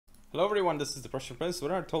Hello everyone, this is the Prussian Prince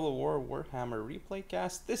with our Total War Warhammer replay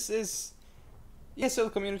cast. This is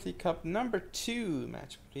ESL Community Cup number 2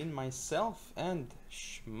 match between myself and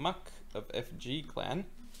Schmuck of FG Clan.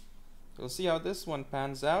 We'll see how this one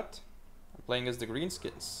pans out. I'm playing as the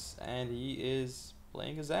Greenskins and he is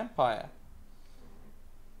playing as Empire.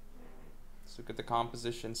 Let's look at the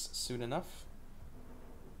compositions soon enough.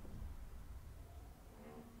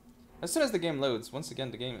 As soon as the game loads, once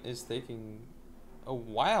again the game is taking a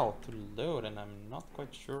while to load and I'm not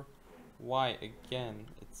quite sure why. Again,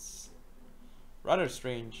 it's rather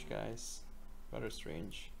strange, guys, rather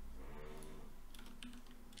strange.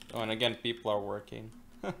 Oh, and again people are working.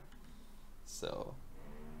 So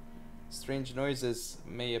strange noises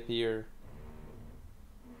may indeed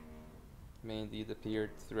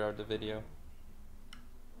appear throughout the video.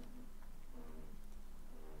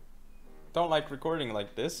 Don't like recording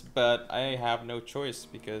like this, but I have no choice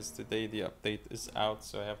because today the update is out,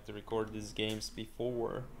 so I have to record these games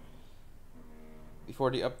before the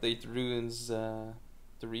update ruins the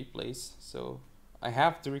replays. So I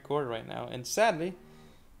have to record right now, and sadly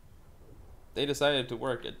they decided to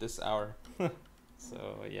work at this hour.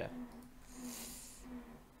 So yeah,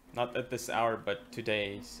 not at this hour but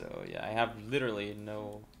today, so yeah, I have literally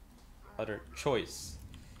no other choice.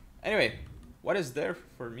 Anyway, what is there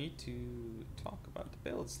for me to talk about the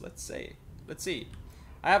builds? Let's see.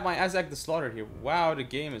 I have my Azag the Slaughter here. Wow, the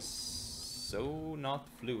game is so not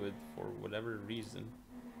fluid for whatever reason.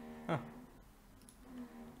 Huh.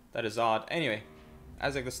 That is odd. Anyway,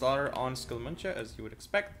 Azag the Slaughter on Skillmuncha, as you would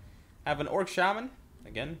expect. I have an Orc Shaman.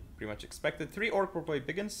 Again, pretty much expected. 3 Orc Boy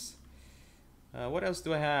Biggins. What else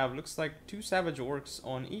do I have? Looks like 2 Savage Orcs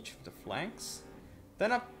on each of the flanks.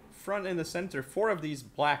 Then up front in the center, 4 of these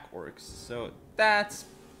black orcs. So that's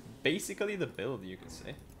basically the build, you could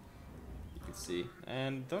say. You can see.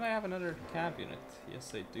 And don't I have another cav unit?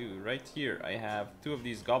 Yes, I do. Right here, I have 2 of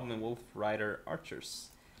these Goblin Wolf Rider archers.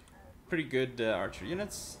 Pretty good archer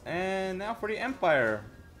units. And now for the Empire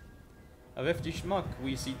of FG Schmuck,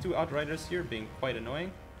 we see 2 Outriders here being quite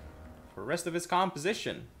annoying. For the rest of his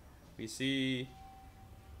composition, we see,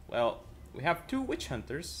 well, we have 2 Witch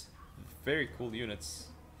Hunters. Very cool units.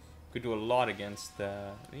 Could do a lot against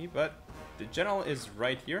me, but the general is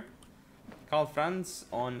right here. Karl Franz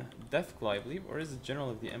on Deathclaw, I believe, or is it General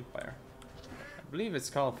of the Empire? I believe it's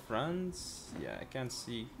Karl Franz. Yeah, I can't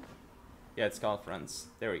see. Yeah, it's Karl Franz.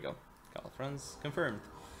 There we go. Karl Franz confirmed.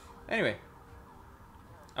 Anyway,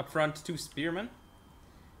 up front 2 spearmen.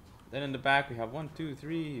 Then in the back we have 1, 2,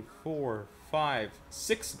 3, 4, 5,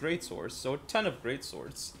 6 greatswords, so a ton of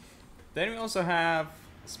greatswords. Then we also have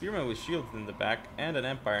Spearman with shield in the back and an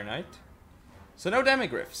Empire Knight. So no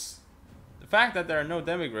demigryphs. The fact that there are no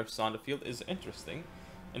demigryphs on the field is interesting.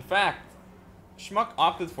 In fact, Schmuck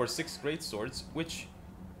opted for 6 greatswords, which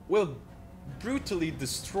will brutally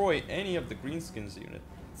destroy any of the Greenskins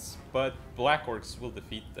units, but Black Orcs will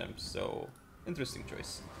defeat them, so interesting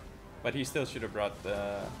choice. But he still should have brought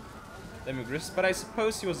the demigryphs, but I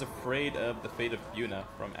suppose he was afraid of the fate of Buna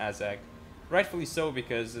from Azag. Rightfully so,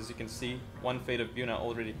 because as you can see, 1 Fate of Buna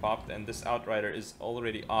already popped and this Outrider is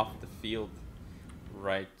already off the field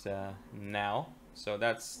right now. So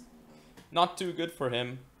that's not too good for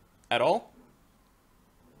him at all.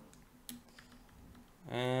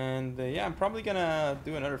 And yeah, I'm probably gonna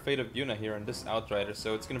do another Fate of Buna here on this Outrider.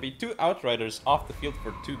 So it's gonna be 2 Outriders off the field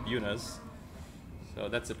for 2 Bunas. So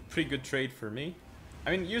that's a pretty good trade for me.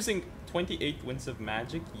 I mean, using 28 Winds of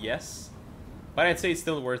Magic, yes. But I'd say it's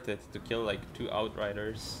still worth it to kill like 2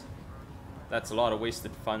 Outriders. That's a lot of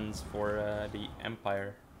wasted funds for the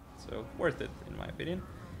Empire. So worth it in my opinion.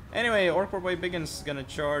 Anyway, Orc Boy Biggins gonna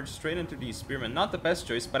charge straight into these Spearmen. Not the best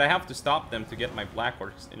choice, but I have to stop them to get my Black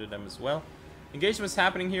Orcs into them as well. Engagement's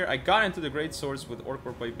happening here. I got into the Great Swords with Orc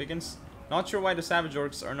Boy Biggins. Not sure why the Savage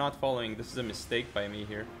Orcs are not following. This is a mistake by me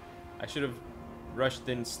here. I should have rushed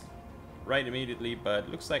in right immediately, but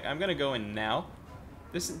looks like I'm gonna go in now.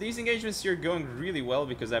 These engagements here are going really well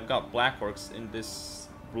because I've got Black Orcs in this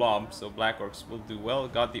blob, so Black Orcs will do well.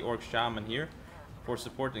 Got the Orc Shaman here for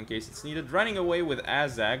support in case it's needed. Running away with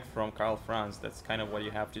Azag from Karl Franz, that's kind of what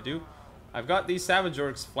you have to do. I've got these Savage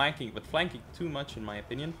Orcs flanking, but flanking too much in my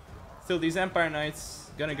opinion. Still, these Empire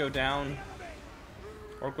Knights gonna go down.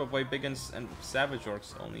 Orc Boy Biggins and Savage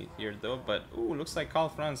Orcs only here though, but ooh, looks like Karl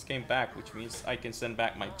Franz came back, which means I can send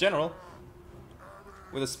back my general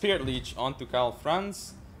with a Spirit Leech onto Karl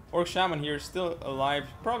Franz. Orc Shaman here still alive.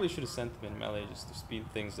 Probably should have sent him in melee just to speed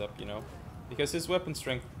things up, you know, because his weapon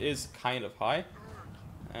strength is kind of high.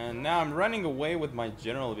 And now I'm running away with my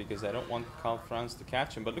general because I don't want Karl Franz to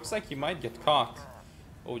catch him, but looks like he might get caught.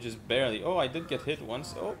 Oh, just barely. Oh, I did get hit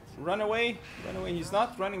once. Oh, run away. Run away. He's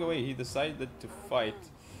not running away. He decided to fight.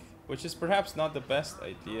 Which is perhaps not the best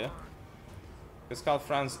idea. Because Karl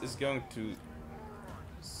Franz is going to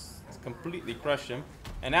completely crush him.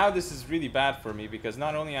 And now this is really bad for me. Because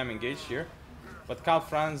not only I'm engaged here, but Karl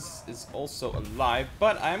Franz is also alive.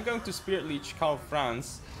 But I am going to Spirit Leech Karl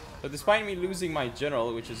Franz. So despite me losing my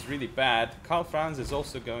general, which is really bad, Karl Franz is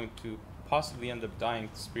also going to possibly end up dying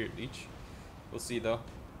to Spirit Leech. We'll see though.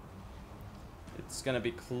 It's gonna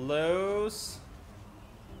be close.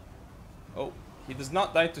 Oh, he does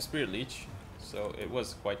not die to Spirit Leech, so it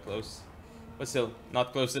was quite close. But still,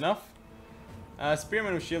 not close enough.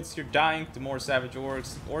 Spearman with shields here dying to more Savage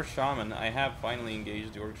Orcs or Shaman. I have finally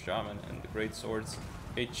engaged the Orc Shaman and the Great Swords.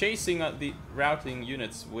 Okay, chasing the routing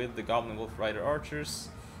units with the Goblin Wolf Rider Archers.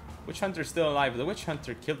 Witch Hunter still alive. The Witch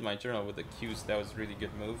Hunter killed my general with the Qs. That was a really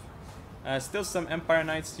good move. Still some Empire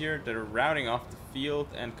Knights here that are routing off the field,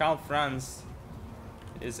 and Karl Franz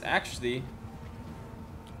is actually...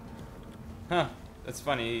 Huh, that's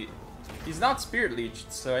funny. He's not Spirit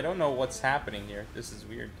Leeched, so I don't know what's happening here. This is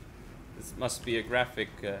weird. This must be a graphic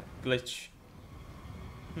glitch.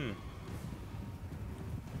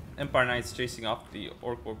 Empire Knights chasing off the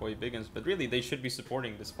Orc Boy Biggins, but really they should be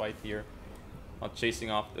supporting this fight here, not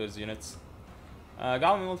chasing off those units.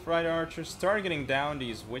 Goblin Wolf Rider Archers targeting down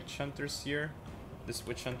these Witch Hunters here. This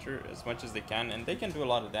Witch Hunter as much as they can, and they can do a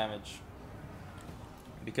lot of damage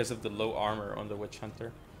because of the low armor on the Witch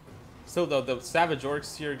Hunter. Still though, the Savage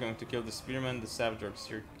Orcs here are going to kill the Spearmen. The Savage Orcs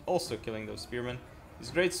here also killing those Spearmen.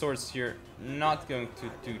 These Great Swords here not going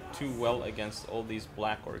to do too well against all these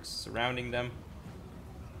Black Orcs surrounding them.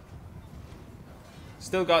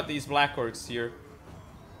 Still got these Black Orcs here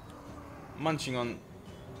munching on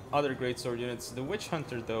other Great Sword units. The Witch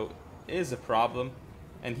Hunter though is a problem,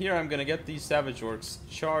 and here I'm gonna get these Savage Orcs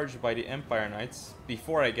charged by the Empire Knights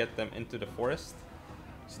before I get them into the forest,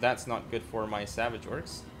 so that's not good for my Savage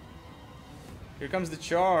Orcs. Here comes the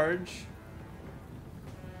charge,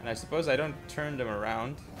 and I suppose I don't turn them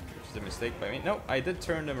around, which is a mistake by me. No, I did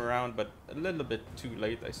turn them around, but a little bit too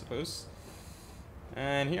late, I suppose.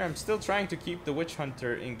 And here I'm still trying to keep the Witch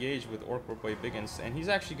Hunter engaged with Orc Boy Biggins, and he's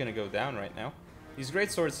actually gonna go down right now. These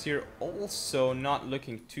Great Swords here also not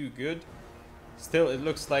looking too good. Still, it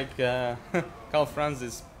looks like Karl Franz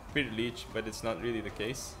is Spirit Leech, but it's not really the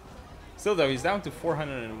case. Still though, he's down to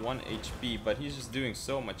 401 HP, but he's just doing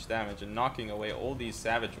so much damage and knocking away all these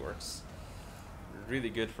Savage Orcs. Really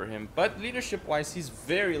good for him. But leadership-wise, he's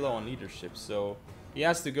very low on leadership, so he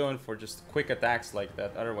has to go in for just quick attacks like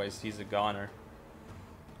that, otherwise he's a goner.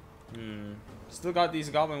 Still got these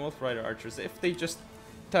Goblin Wolf Rider Archers. If they just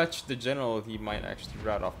touch the general, he might actually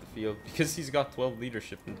rout off the field, because he's got 12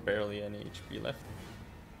 leadership and barely any HP left.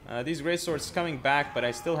 These Great Swords coming back, but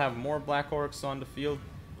I still have more Black Orcs on the field.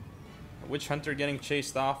 Witch Hunter getting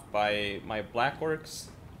chased off by my Black Orcs.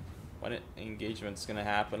 When engagement's gonna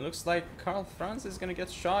happen? Looks like Karl Franz is gonna get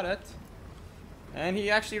shot at, and he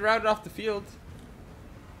actually routed off the field.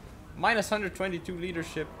 Minus 122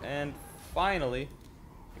 leadership, and finally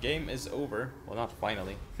the game is over. Well, not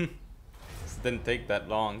finally. This didn't take that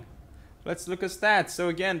long. Let's look at stats. So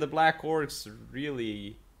again, the Black Orcs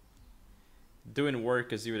really doing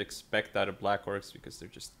work as you would expect out of Black Orcs, because they're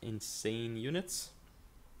just insane units.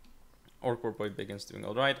 Orc Boy Biggins doing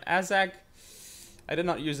alright. Azag, I did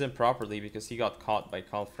not use him properly because he got caught by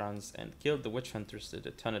Karl Franz and killed the Witch Hunters, did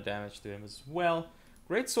a ton of damage to him as well.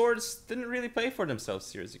 Great Swords didn't really pay for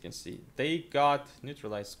themselves here, as you can see. They got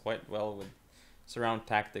neutralized quite well with surround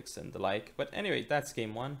tactics and the like. But anyway, that's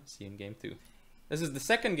game 1. See you in game 2. This is the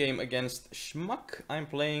second game against Schmuck. I'm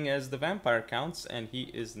playing as the Vampire Counts, and he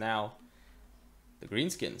is now the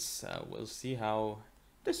Greenskins. We'll see how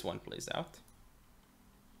this one plays out.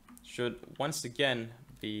 Should once again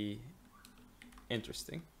be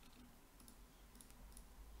interesting.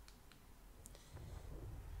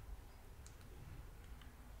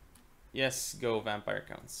 Yes, go Vampire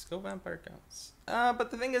Counts. Go Vampire Counts.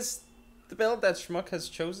 But the thing is, the build that Schmuck has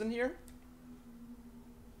chosen here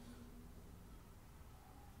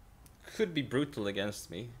could be brutal against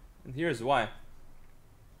me. And here's why.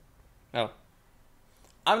 Oh.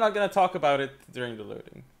 I'm not gonna talk about it during the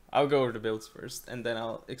loading. I'll go over the builds first, and then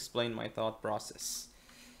I'll explain my thought process.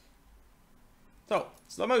 So,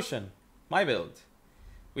 slow motion. My build.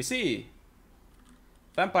 We see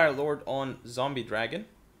Vampire Lord on Zombie Dragon.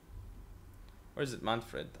 Or is it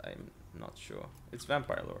Manfred? I'm not sure. It's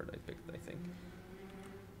Vampire Lord I picked, I think.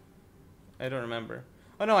 I don't remember.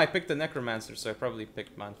 Oh no, I picked the Necromancer, so I probably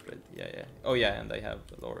picked Manfred. Yeah, yeah. Oh yeah, and I have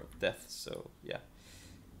the Lore of Death, so yeah.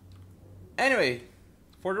 Anyway,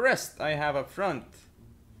 for the rest, I have up front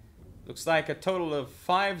Looks like a total of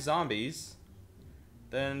 5 zombies.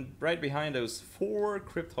 Then right behind those 4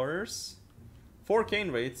 Crypt Horrors, 4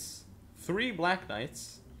 Cane Wraiths, 3 Black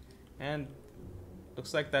Knights, and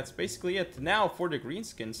looks like that's basically it. Now for the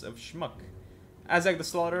greenskins of Schmuck. Azag the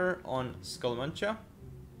Slaughter on Skullmuncha.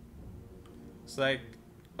 It's like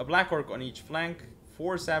a Black Orc on each flank,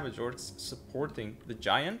 4 Savage Orcs supporting the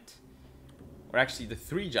Giant. Or actually the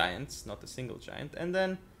 3 Giants, not the single Giant. And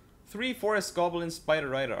then 3 Forest Goblin Spider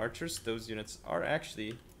Rider Archers. Those units are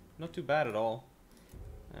actually not too bad at all.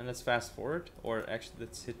 And let's fast forward, or actually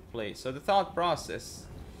let's hit play. So the thought process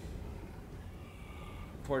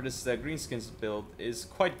for this greenskins build is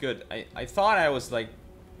quite good. I thought I was like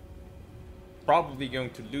probably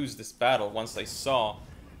going to lose this battle once I saw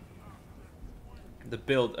the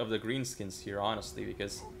build of the greenskins here, honestly,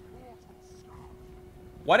 because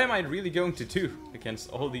what am I really going to do against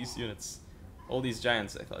all these units, all these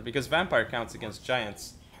giants? I thought, because vampire counts against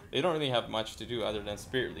giants, they don't really have much to do other than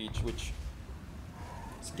Spirit Leech, which,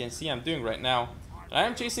 as you can see, I'm doing right now. I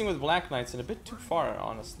am chasing with Black Knights and a bit too far,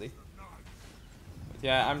 honestly. But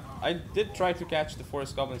yeah, I did try to catch the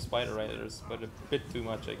Forest Goblin Spider Riders, but a bit too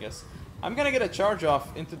much, I guess. I'm gonna get a charge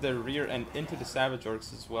off into the rear and into the Savage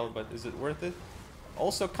Orcs as well, but is it worth it?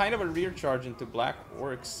 Also, kind of a rear charge into Black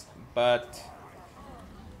Orcs, but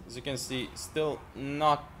as you can see, still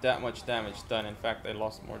not that much damage done. In fact, I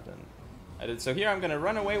lost more than I did. So here I'm gonna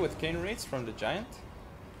run away with Cane Wraiths from the Giant.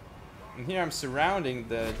 And here I'm surrounding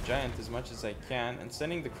the Giant as much as I can and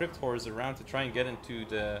sending the Crypt Horrors around to try and get into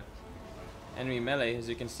the enemy melee. As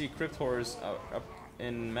you can see, Crypt Horrors are up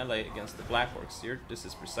in melee against the Black Orcs here. This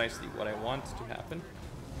is precisely what I want to happen.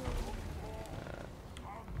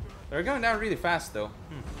 They're going down really fast though.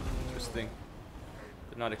 Interesting.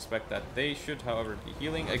 Did not expect that. They should, however, be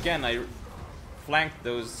healing. Again, I flanked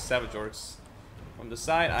those Savage Orcs from the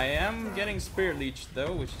side. I am getting Spirit Leech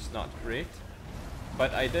though, which is not great.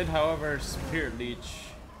 But I did, however, Spirit Leech.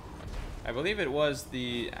 I believe it was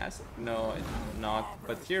the... No, I did not.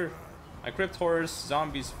 But here, my Crypt Horrors,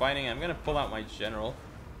 zombies fighting. I'm going to pull out my General.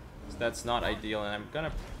 So that's not ideal. And I'm going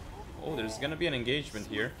to... Oh, there's going to be an engagement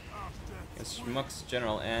here against Schmuck's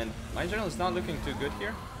General. And my General is not looking too good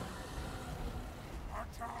here.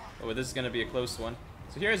 Oh, but this is going to be a close one.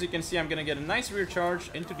 So here, as you can see, I'm going to get a nice rear charge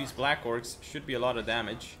into these Black Orcs. Should be a lot of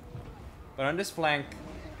damage. But on this flank,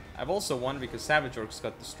 I've also won because Savage Orcs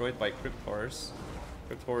got destroyed by Crypt Horrors.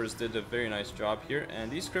 Crypt Horrors did a very nice job here.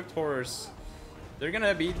 And these Crypt Horrors, they're going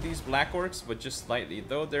to beat these Black Orcs, but just slightly.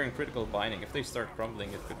 Though they're in critical binding. If they start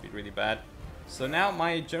crumbling, it could be really bad. So now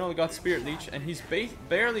my General got Spirit Leech, and he's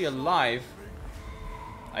barely alive.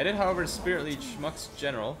 I did, however, Spirit Leech Schmuck's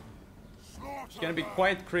General. It's going to be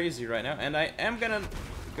quite crazy right now. And I am going to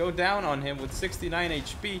go down on him with 69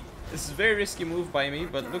 HP. This is a very risky move by me,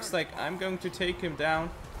 but it looks like I'm going to take him down.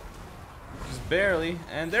 Just barely.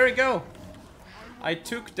 And there we go. I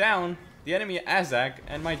took down the enemy Azag,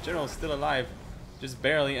 and my General is still alive. Just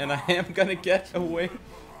barely. And I am going to get away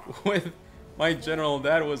with my General.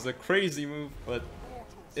 That was a crazy move, but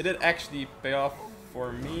it did actually pay off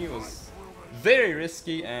for me. It was very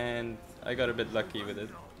risky, and I got a bit lucky with it,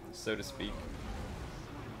 so to speak.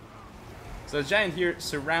 So the Giant here,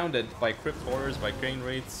 surrounded by Crypt Horrors, by Cane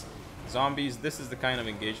Wraiths, zombies. This is the kind of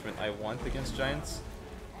engagement I want against Giants.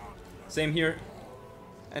 Same here.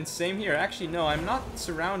 And same here. Actually, no, I'm not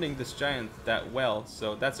surrounding this Giant that well,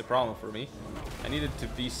 so that's a problem for me. I needed to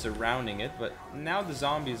be surrounding it, but now the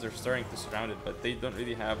zombies are starting to surround it, but they don't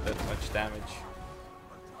really have that much damage.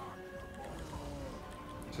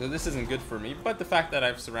 So this isn't good for me, but the fact that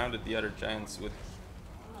I've surrounded the other Giants with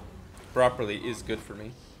properly is good for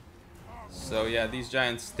me. So yeah, these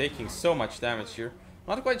Giants taking so much damage here.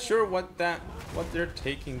 Not quite sure what they're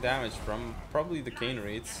taking damage from. Probably the Cane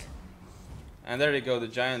Wraiths. And there you go, the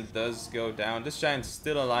Giant does go down. This Giant's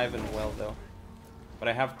still alive and well though. But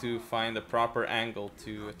I have to find a proper angle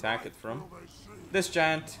to attack it from. This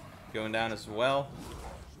Giant going down as well.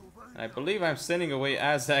 And I believe I'm sending away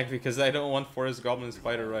Azag because I don't want Forest Goblin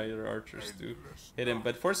Spider Rider Archers to hit him.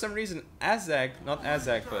 But for some reason, Azag, not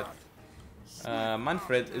Azag, but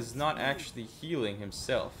Manfred is not actually healing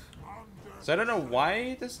himself. So I don't know why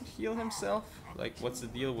he doesn't heal himself. Like, what's the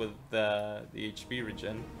deal with the HP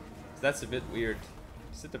regen? So that's a bit weird.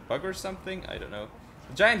 Is it a bug or something? I don't know.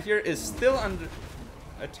 The Giant here is still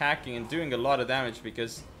attacking and doing a lot of damage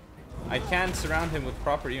because I can't surround him with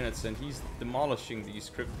proper units, and he's demolishing these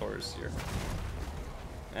Crypt Horrors here.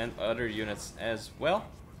 And other units as well.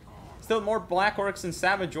 Still more Black Orcs and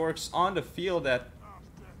Savage Orcs on the field that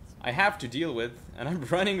I have to deal with, and I'm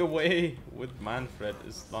running away with Manfred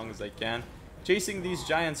as long as I can. Chasing these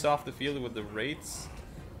Giants off the field with the Wraiths.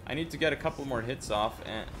 I need to get a couple more hits off,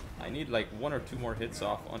 and I need like 1 or 2 more hits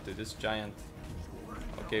off onto this giant.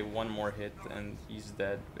 Okay, 1 more hit and he's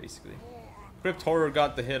dead basically. Crypt Horror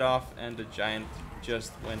got the hit off and the giant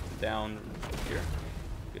just went down here.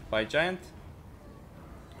 Goodbye, giant.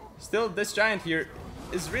 Still, this giant here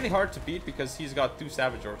is really hard to beat because he's got 2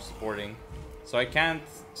 Savage Orcs supporting. So I can't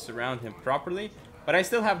surround him properly. But I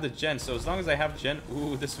still have the gen, so as long as I have gen...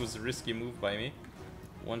 Ooh, this was a risky move by me.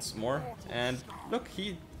 Once more. And look,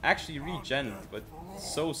 he actually regened, but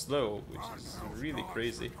so slow, which is really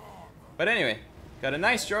crazy. But anyway, got a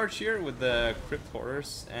nice charge here with the Crypt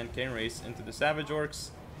Horrors and Cane Race into the Savage Orcs.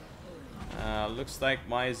 Looks like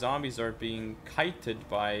my zombies are being kited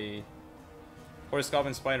by Forest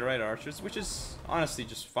Goblin Spider Rider Archers, which is honestly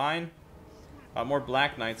just fine. More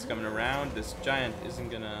Black Knights coming around. This giant isn't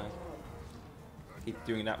gonna keep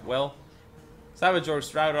doing that well. Savage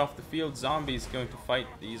Orcs routed off the field. Zombies going to fight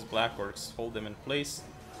these Black Orcs, hold them in place,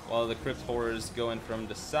 while the Crypt Horrors go in from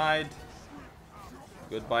the side.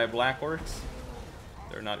 Goodbye, Black Orcs.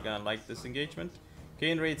 They're not gonna like this engagement.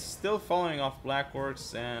 Cane Raid's still following off Black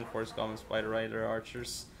Orcs and Forest Goblin Spider Rider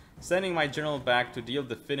Archers, sending my general back to deal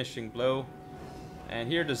the finishing blow. And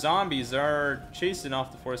here the zombies are chasing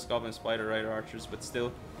off the Forest Goblin Spider Rider Archers, but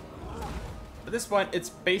still, at this point it's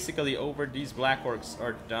basically over. These Black Orcs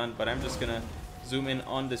are done, but I'm just gonna zoom in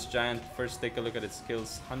on this giant. First take a look at its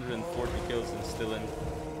kills. 140 kills and still in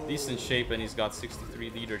decent shape, and he's got 63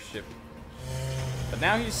 leadership. But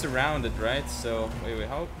now he's surrounded, right? So, wait,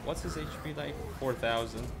 what's his HP like?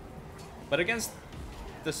 4,000. But against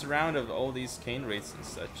the surround of all these cane rates and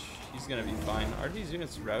such, he's gonna be fine. Are these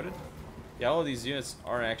units routed? Yeah, all these units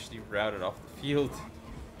are actually routed off the field.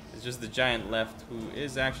 It's just the giant left, who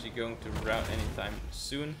is actually going to rout anytime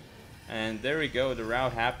soon. And there we go, the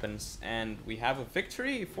rout happens, and we have a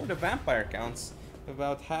victory for the vampire counts.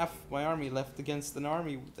 About half my army left against an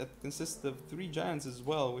army that consists of 3 giants as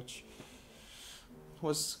well, which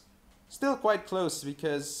was still quite close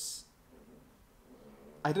because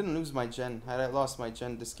I didn't lose my gen. Had I lost my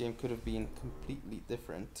gen, this game could have been completely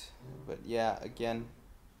different. But yeah, again,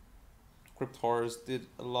 Crypt Horrors did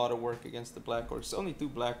a lot of work against the Black Orcs. Only 2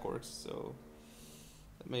 Black Orcs, so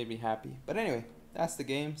that made me happy. But anyway, that's the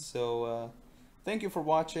game. So thank you for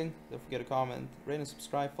watching. Don't forget to comment, rate and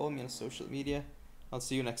subscribe. Follow me on social media. I'll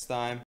see you next time.